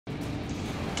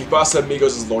Que pasa,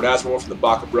 amigos? This is Lord Azmore from the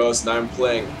Baka Bros, and I'm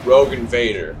playing Rogue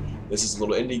Invader. This is a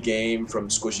little indie game from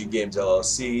Squishy Games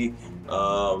LLC.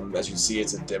 As you can see,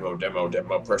 it's a demo,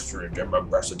 press a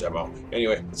demo.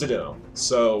 Anyway, it's a demo.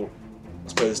 So,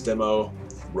 let's play this demo.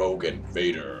 Rogue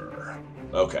Invader.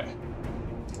 Okay.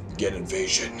 Begin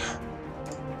invasion.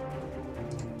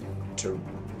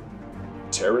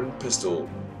 Terran pistol.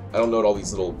 I don't know what all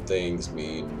these little things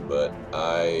mean, but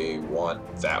I want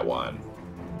that one.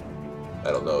 I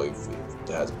don't know if it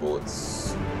has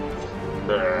bullets.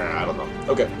 I don't know.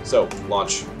 Okay, so,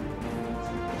 launch.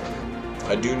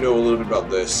 I do know a little bit about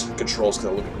this. Controls,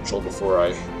 because I looked at control before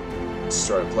I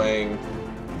started playing.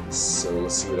 So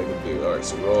let's see what I can do. Alright,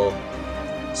 so roll.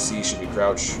 C should be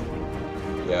crouch.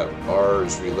 Yeah, R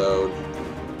is reload. I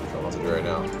don't know what to do right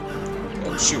now.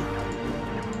 And shoot.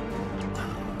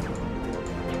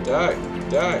 Die.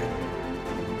 Die.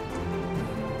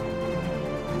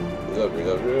 Reload,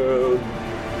 reload, reload.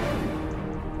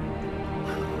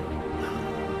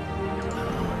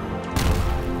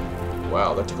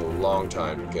 Wow, that took a long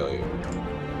time to kill you.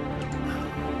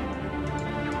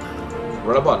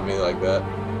 Run up on me like that.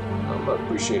 I'm not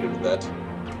appreciative of that.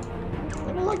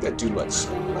 I don't like that too much.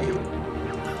 I don't like it.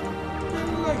 I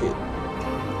don't like it.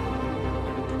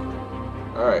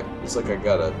 Alright, looks like I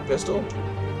got a pistol.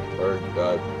 Or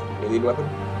melee weapon.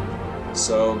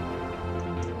 So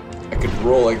I could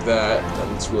roll like that,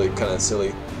 and it's really kind of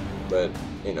silly, but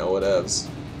you know, whatevs.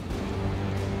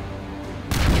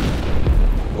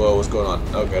 Whoa, what's going on?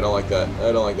 Okay, I don't like that.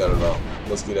 I don't like that at all.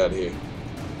 Let's get out of here.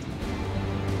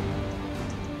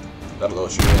 I don't know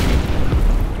what shooting at me.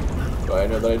 But I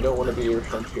know that I don't want to be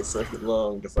around here for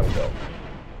long to find out.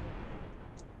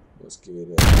 Let's get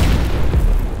in.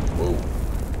 Whoa.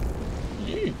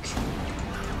 Yeek.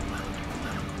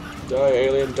 Die,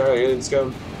 alien, die, alien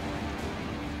scum.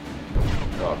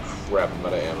 Oh crap, I'm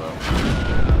out of ammo.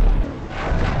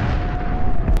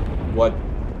 What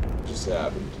just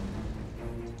happened?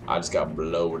 I just got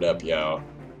blowed up, y'all.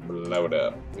 Blowed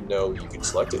up. You know, you can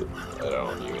select it. I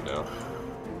don't even know.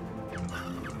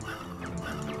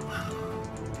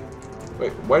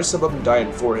 Wait, why do some of them die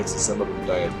in 4 hits and some of them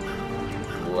die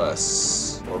in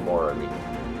less? Or more, I mean.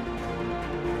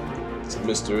 It's a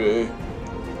mystery.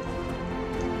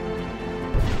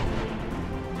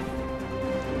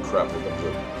 Crap, they're going to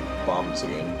put bombs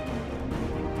again.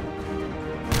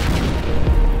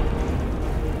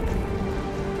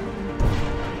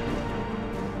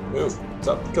 Move!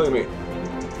 Stop killing me!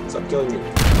 Stop killing me!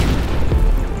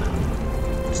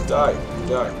 Just die!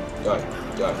 Die! Die!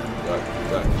 Die! Die!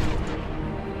 Die!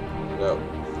 No.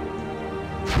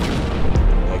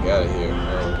 Heck out of here.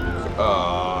 No.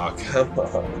 Ah, come on.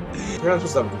 Apparently I'm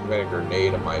supposed to have a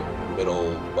grenade in my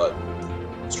middle, but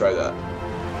let's try that.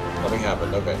 Nothing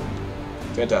happened. Okay.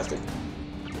 Fantastic.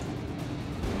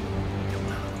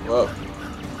 Whoa. I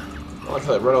don't like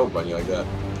how they run over on you like that.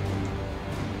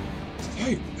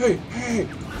 Hey! Hey! Hey!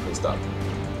 Okay, stop.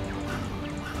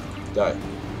 Die.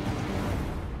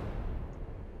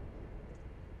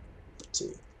 Let's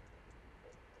see.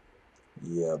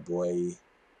 Yeah, boy.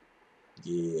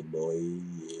 Yeah, boy.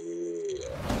 Yeah.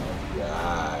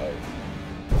 Die.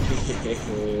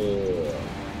 Yeah.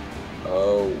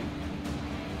 Oh.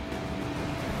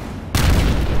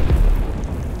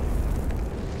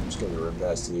 I'm just gonna run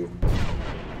past you. I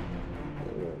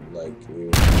don't like you.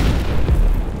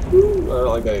 Woo, I don't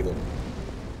like that either.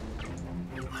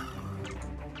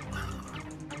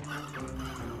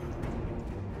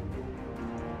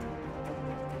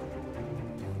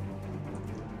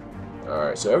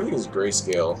 Alright, so everything is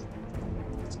grayscale.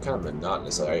 It's kind of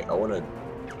monotonous. I wanna...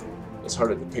 It's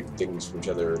hard to pick things from each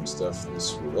other and stuff.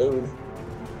 Let's reload.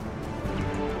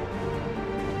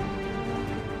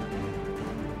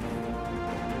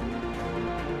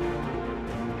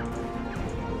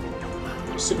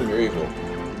 I'm assuming you're evil.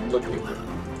 You look evil.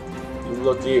 You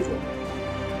look evil.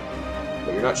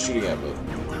 But you're not shooting at me.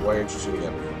 Why aren't you shooting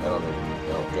at me? I don't know.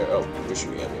 I don't care. Oh, you're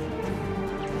shooting at me.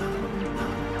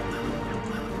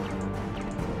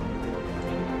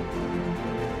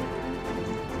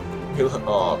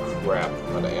 Oh crap,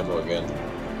 I'm out of ammo again.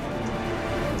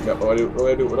 What do I do? What do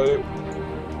I do? What do I do?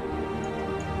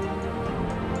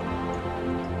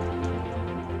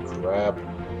 Crap.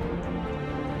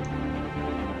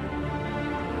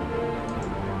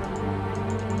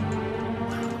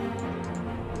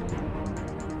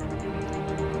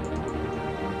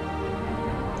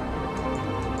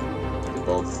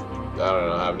 Both. I don't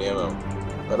know, I have any ammo.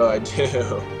 What do I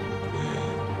do?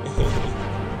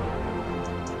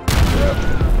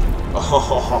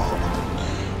 Oh,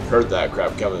 heard that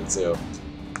crap coming too.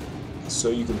 So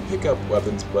you can pick up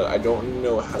weapons, but I don't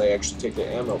know how to actually take the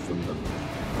ammo from them.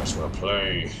 just wanna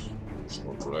play. Just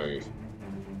wanna play.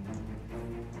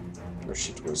 Or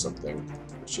shift or something.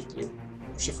 Shift you.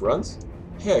 Shift runs?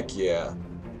 Heck yeah.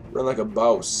 Run like a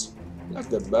boss. Like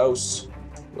the boss.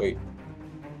 Wait.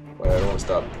 Wait, I don't want to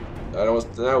stop. I don't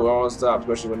want to stop,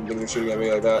 especially when they're shooting at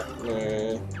me like that.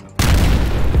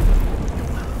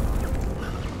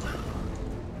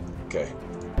 Okay.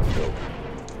 Good.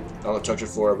 I don't know what chunks are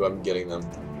for, but I'm getting them.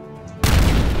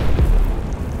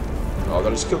 Oh,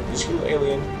 just kill the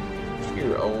alien. Just kill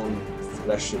your own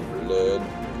flesh and blood.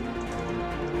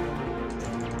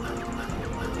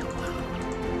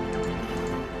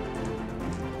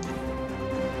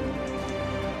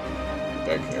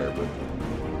 Back here, but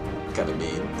kind of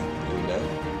mean, you know.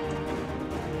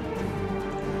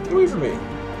 Get away from me! I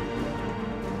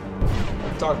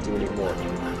don't talk to you anymore.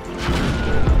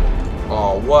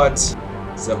 Oh, what?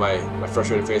 Is that my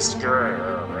frustrated face?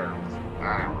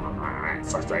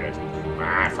 Frustrated.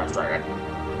 Frustrated.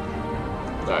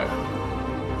 Die.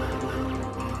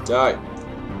 Die.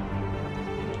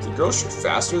 Does the girl shoot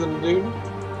faster than the dude?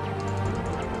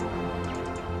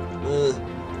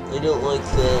 I don't like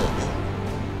that.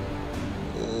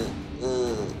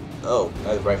 Oh, I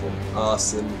have a rifle.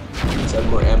 Awesome. Let's have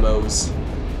more ammos.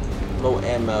 More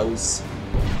ammos.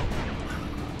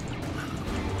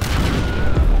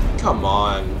 Come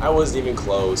on. I wasn't even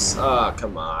close. Ah,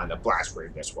 come on. The blast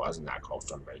radius wasn't that close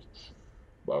to me.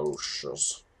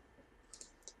 Bushes.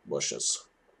 Bushes.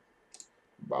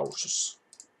 Bushes.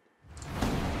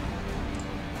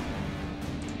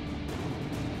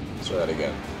 Let's try that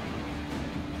again.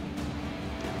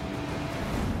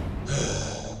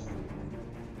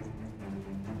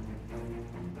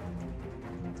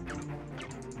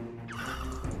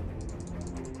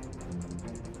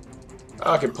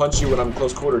 Oh, I can punch you when I'm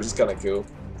close quarters. It's kind of cool.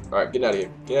 Alright, get out of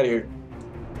here. Get out of here.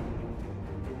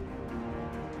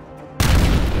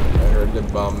 I heard the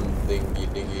bomb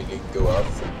thingy go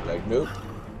off. And like, nope.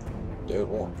 Don't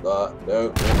want that.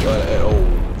 Don't want that at all.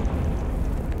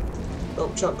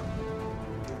 Oh, chunk. I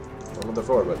don't know what they're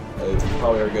for, but they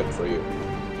probably are good for you.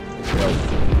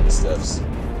 Health and stuffs.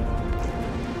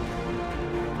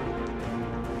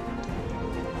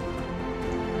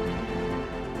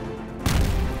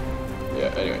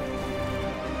 Yeah, anyway.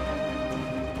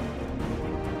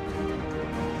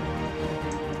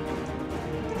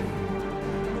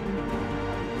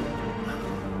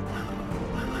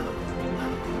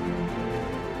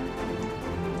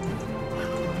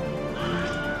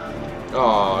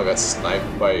 Oh, I got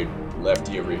sniped by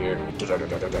lefty over here.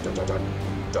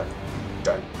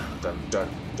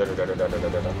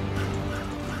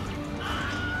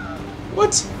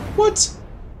 What? What?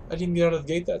 I didn't get out of the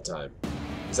gate that time.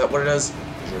 Is that what it is?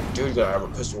 Dude, I have a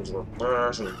pistol.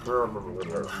 Alright, come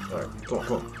on,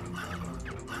 come on.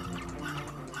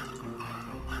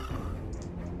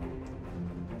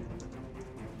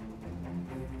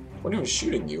 What even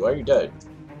shooting you? Why are you dead?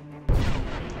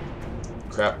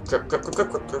 Crap, crap, crap, crap, crap,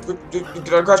 crap, crap, crap.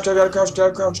 Get out of crouch, get out of crouch, get out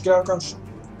of crouch, get out of crouch.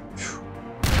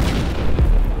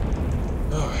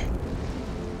 Alright.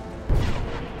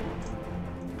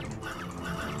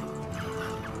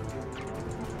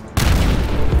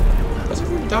 Why's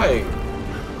everyone dying?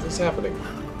 What's happening?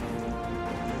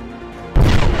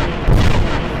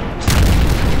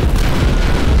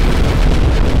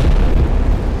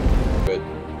 Good.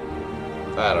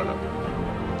 I don't know.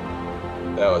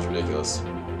 That was ridiculous.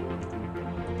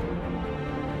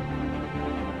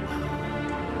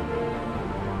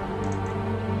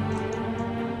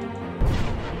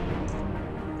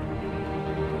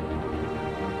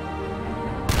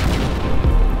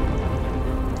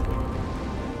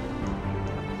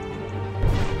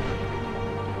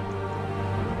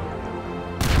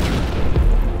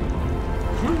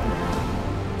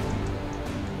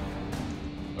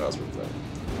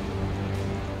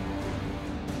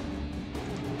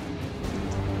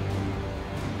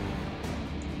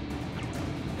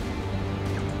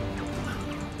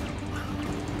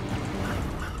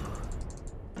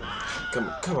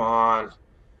 Come on.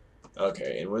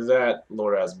 Okay, and with that,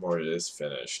 Lord Azmore is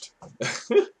finished.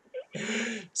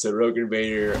 So Rogue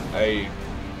Invader, I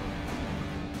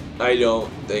don't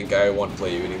think I want to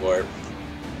play you anymore.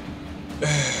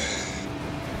 This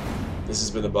has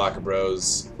been the Baka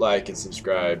Bros. Like and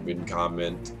subscribe and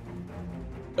comment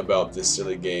about this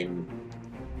silly game.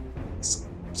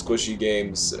 Squishy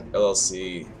Games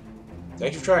LLC.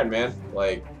 Thanks for trying, man.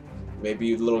 Like,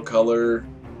 maybe a little color,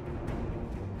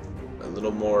 a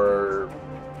little more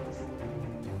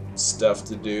stuff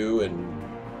to do, and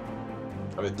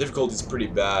I mean, the difficulty's pretty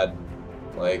bad.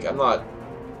 Like, I'm not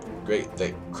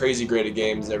crazy great at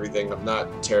games and everything. I'm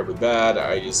not terribly bad.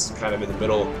 I just kind of in the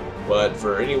middle. but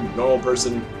for any normal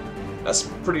person, that's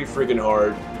pretty freaking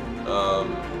hard,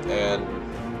 and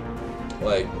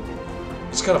like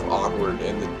it's kind of awkward,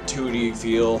 and the 2D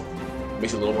feel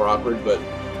makes it a little more awkward. But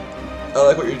I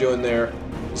like what you're doing there.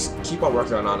 Just keep on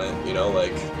working on it. You know,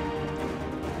 like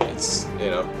it's I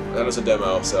know it's a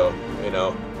demo, so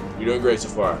you're doing great so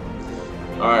far.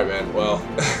 All right, man. Well,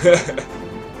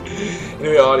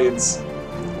 anyway, audience,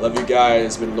 love you guys.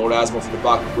 It's been Lord Azmore from the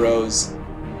Baka Bros,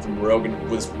 from Rogue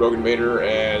Invader,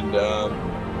 and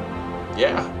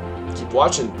yeah, keep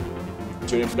watching.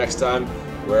 Tune in for next time,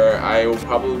 where I will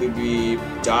probably be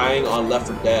dying on Left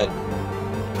 4 Dead.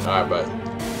 Alright, bye.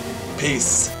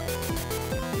 Peace.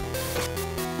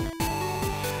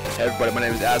 Hey everybody, my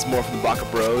name is Azmore from the Baka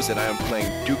Bros, and I am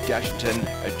playing Duke Dashington,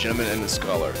 a gentleman and a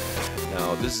scholar.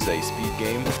 Now, this is a speed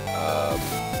game,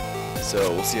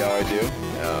 so we'll see how I do.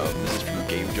 This is from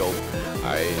Game Jolt.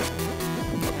 I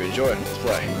hope you enjoy it. Let's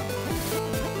play.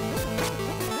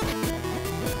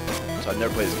 So I've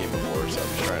never played this game before, so I'm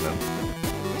just trying to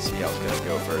see how it's gonna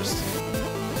go first.